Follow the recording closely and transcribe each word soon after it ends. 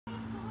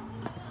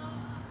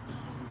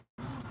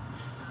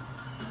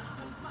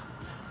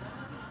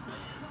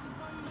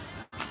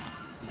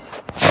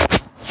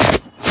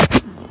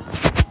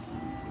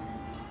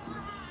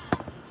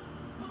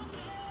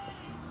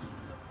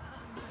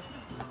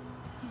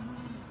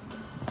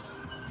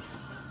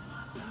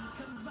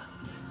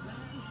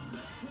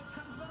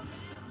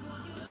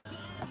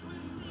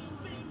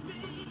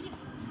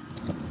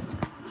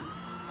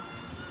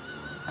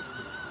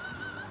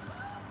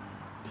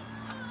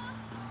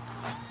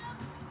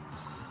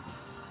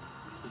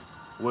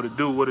What it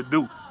do? What it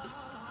do?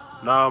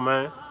 Nah,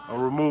 man.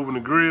 I'm removing the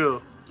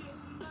grill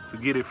to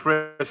get it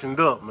freshened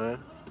up, man.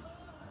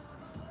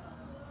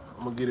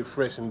 I'm gonna get it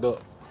freshened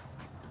up.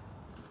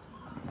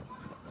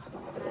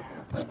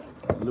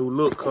 New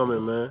look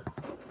coming, man.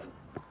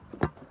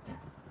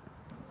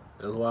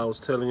 That's why I was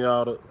telling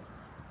y'all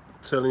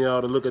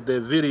to look at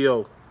that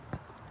video.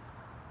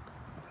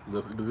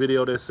 The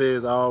video that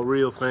says all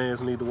real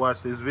fans need to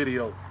watch this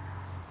video.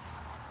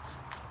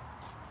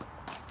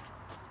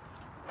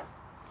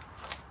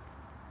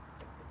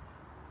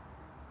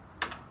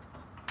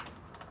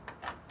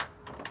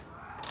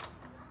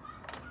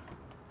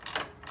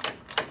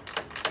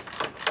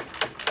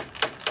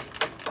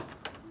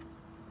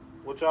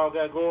 What y'all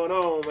got going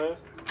on, man?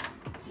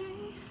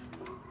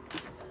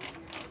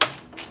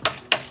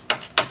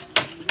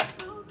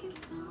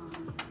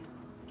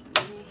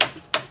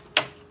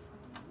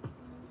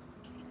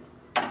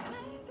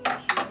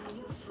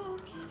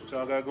 What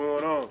y'all got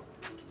going on?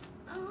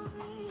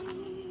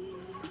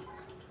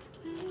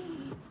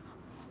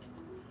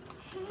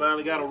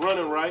 Finally got it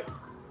running right.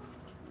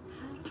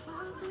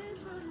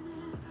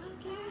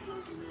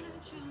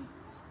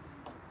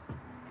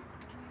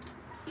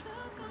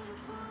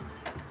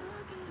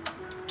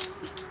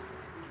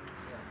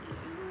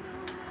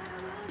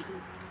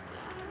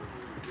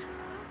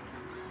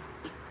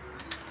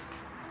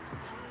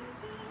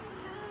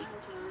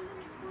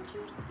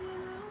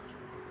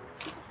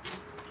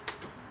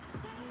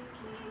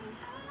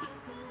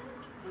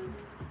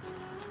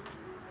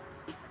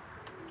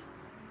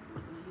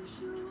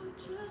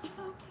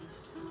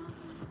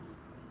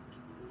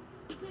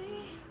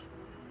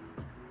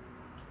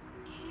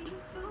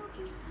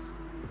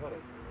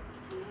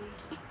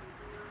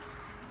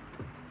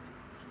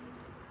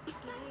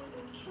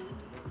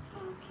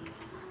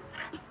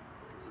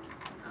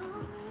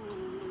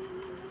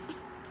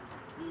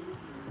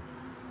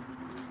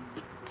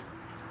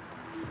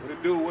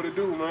 What it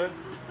do, man?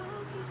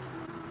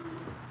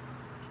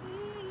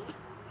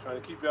 Trying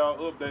to keep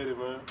y'all updated,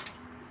 man.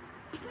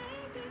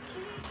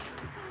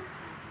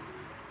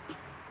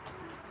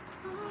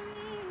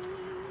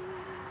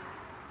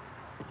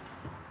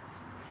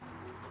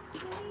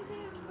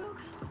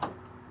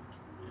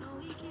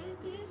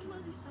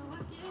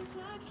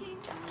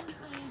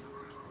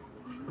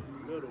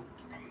 Middle.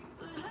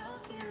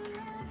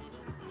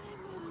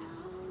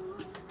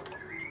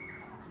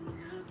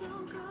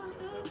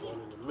 One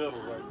in the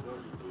middle right there.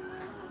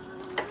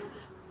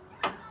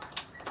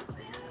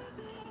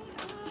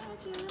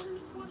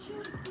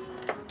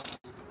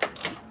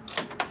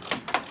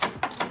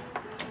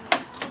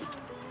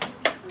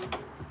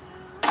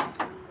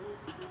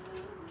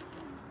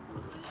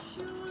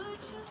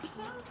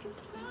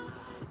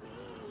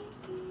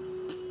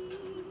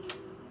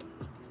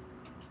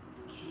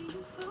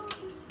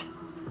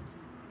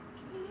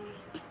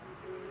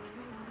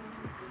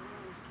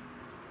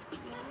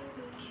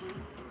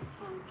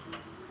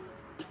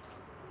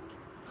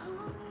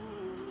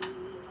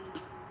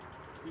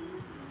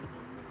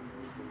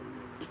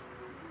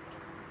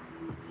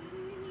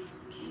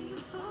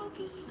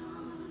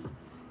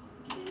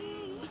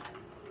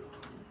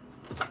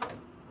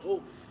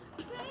 Oh,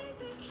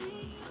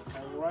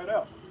 coming right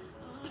out.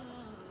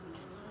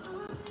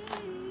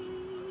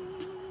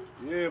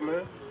 Yeah,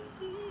 man.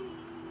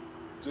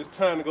 Just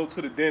time to go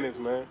to the dentist,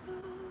 man.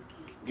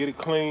 Get it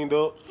cleaned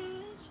up.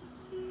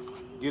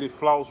 Get it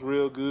flossed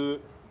real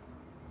good.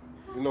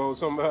 You know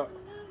what I'm talking about?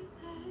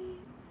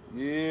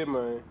 Yeah,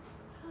 man.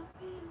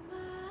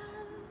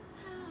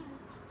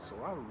 So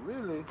I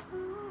really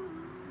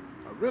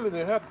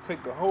didn't have to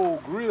take the whole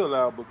grill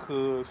out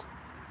because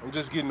I'm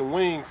just getting the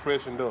wing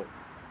freshened up.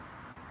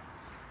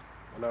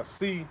 And I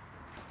see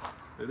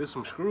that there's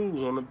some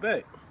screws on the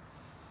back.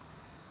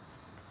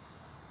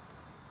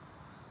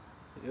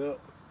 Yep.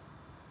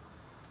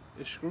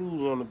 There's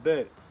screws on the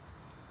back.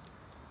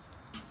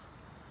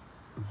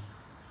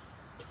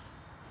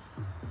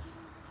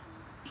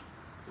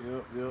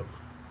 Yep.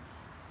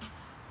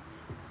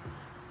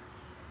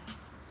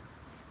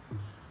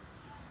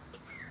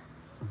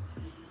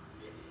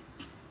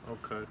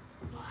 Okay.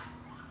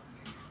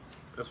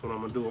 That's what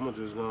I'm gonna do. I'm gonna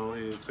just go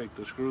ahead and take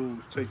the screws,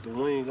 take the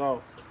wing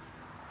off.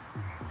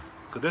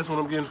 Cause that's when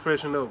I'm getting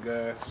freshened up,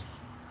 guys.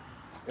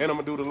 And I'm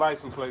gonna do the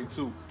license plate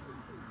too.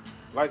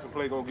 License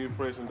plate gonna get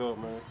freshened up,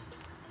 man.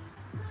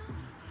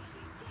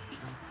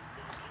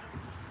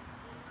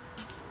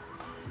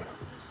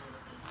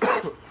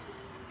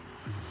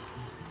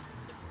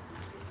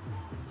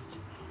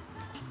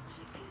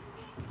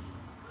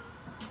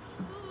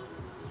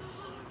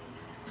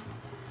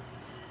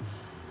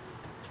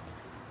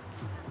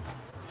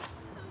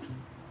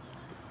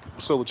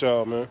 What's up with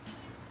y'all, man?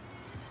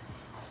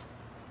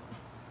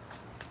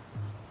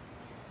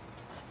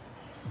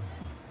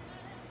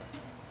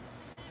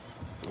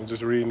 I'm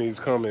just reading these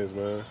comments,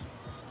 man.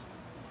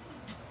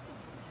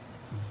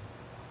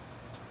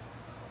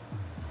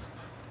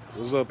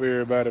 What's up,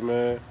 everybody,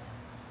 man?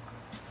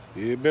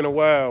 Yeah, it been a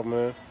while,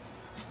 man.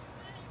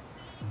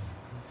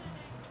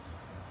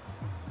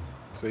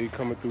 Say he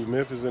coming through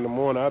Memphis in the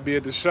morning. I'll be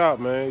at the shop,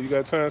 man. You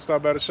got time to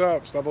stop by the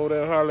shop? Stop over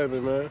there and holler at me,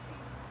 man.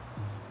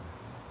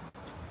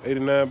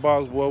 89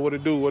 box, boy. What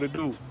it do? What it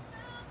do?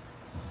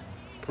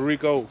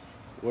 Perico.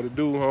 What it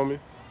do, homie?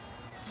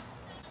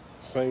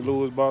 St.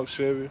 Louis box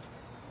Chevy.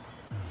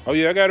 Oh,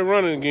 yeah, I got it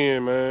running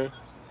again, man.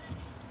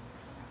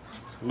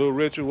 Little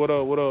Richard, what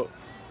up? What up?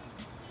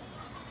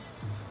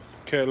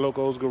 Cat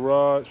Loco's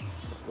Garage.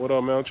 What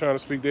up, man? I'm trying to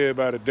speak to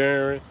everybody.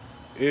 Darren,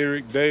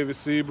 Eric, David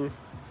Sieber.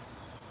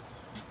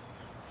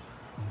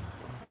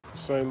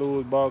 St.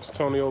 Louis boss,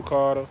 Tony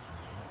O'Carter.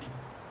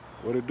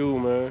 What it do,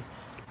 man?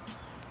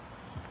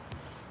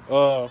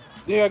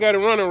 Yeah, I got it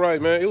running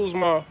right, man. It was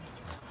my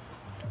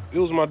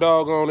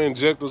doggone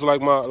injectors,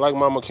 like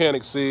my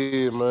mechanic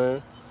said,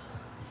 man.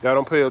 Y'all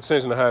don't pay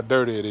attention to how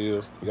dirty it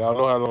is. Y'all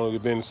know how long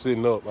it's been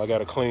sitting up. I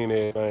gotta clean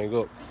everything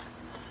up.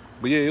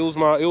 But yeah, it was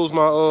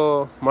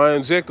my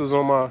injectors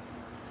on my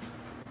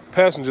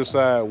passenger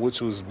side, which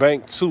was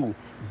bank 2.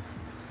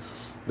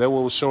 That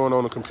what was showing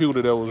on the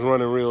computer that was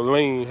running real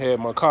lean. Had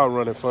my car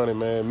running funny,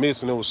 man.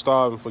 Missing, it was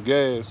starving for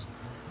gas.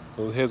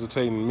 I was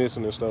hesitating,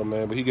 missing and stuff,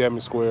 man. But he got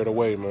me squared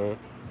away, man.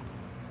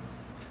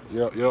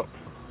 Yep.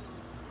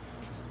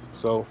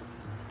 So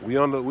we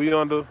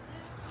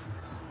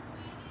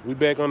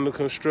back under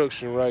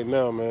construction right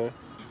now, man.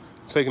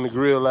 Taking the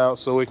grill out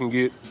so it can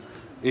get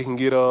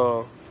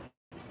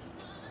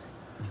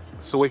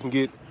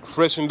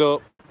freshened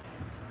up.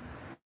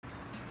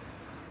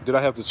 Did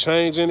I have to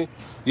change any?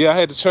 Yeah, I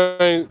had to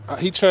change.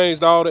 He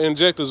changed all the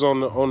injectors on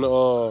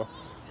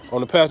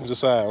the passenger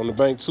side, on the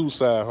bank 2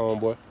 side,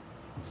 homeboy.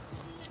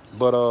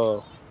 But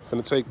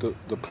finna take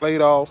the plate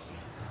off.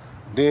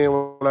 Then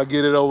when I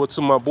get it over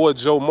to my boy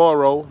Joe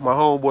Morrow, my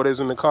homeboy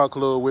that's in the car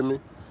club with me,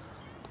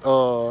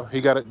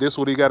 this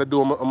what he gotta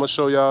do. I'm gonna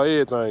show y'all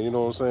everything, you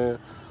know what I'm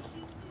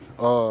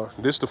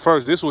saying?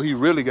 This what he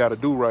really gotta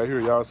do right here.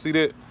 Y'all see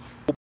that?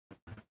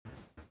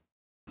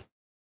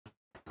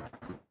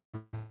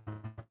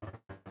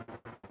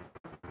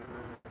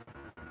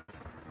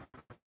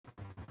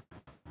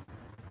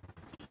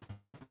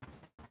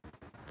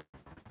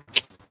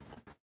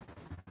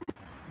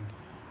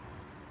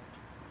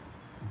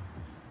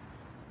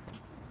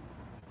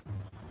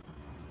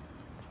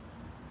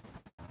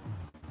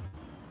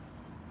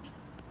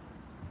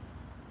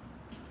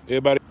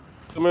 Everybody,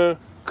 man,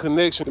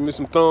 connection, give me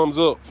some thumbs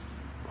up.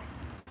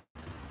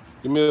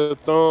 Give me a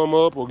thumb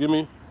up or give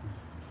me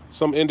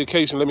some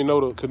indication. Let me know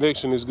the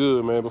connection is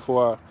good, man,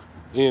 before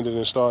I end it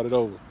and start it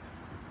over.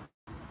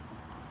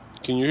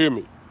 Can you hear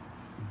me?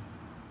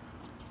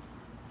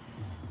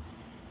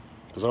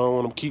 Because I don't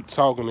want to keep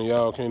talking and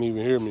y'all can't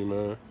even hear me,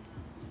 man.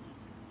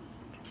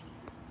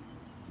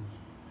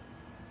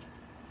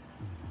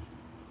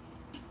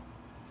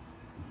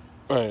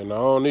 Man, I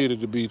don't need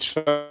it to be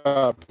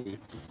choppy.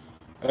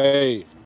 Hey.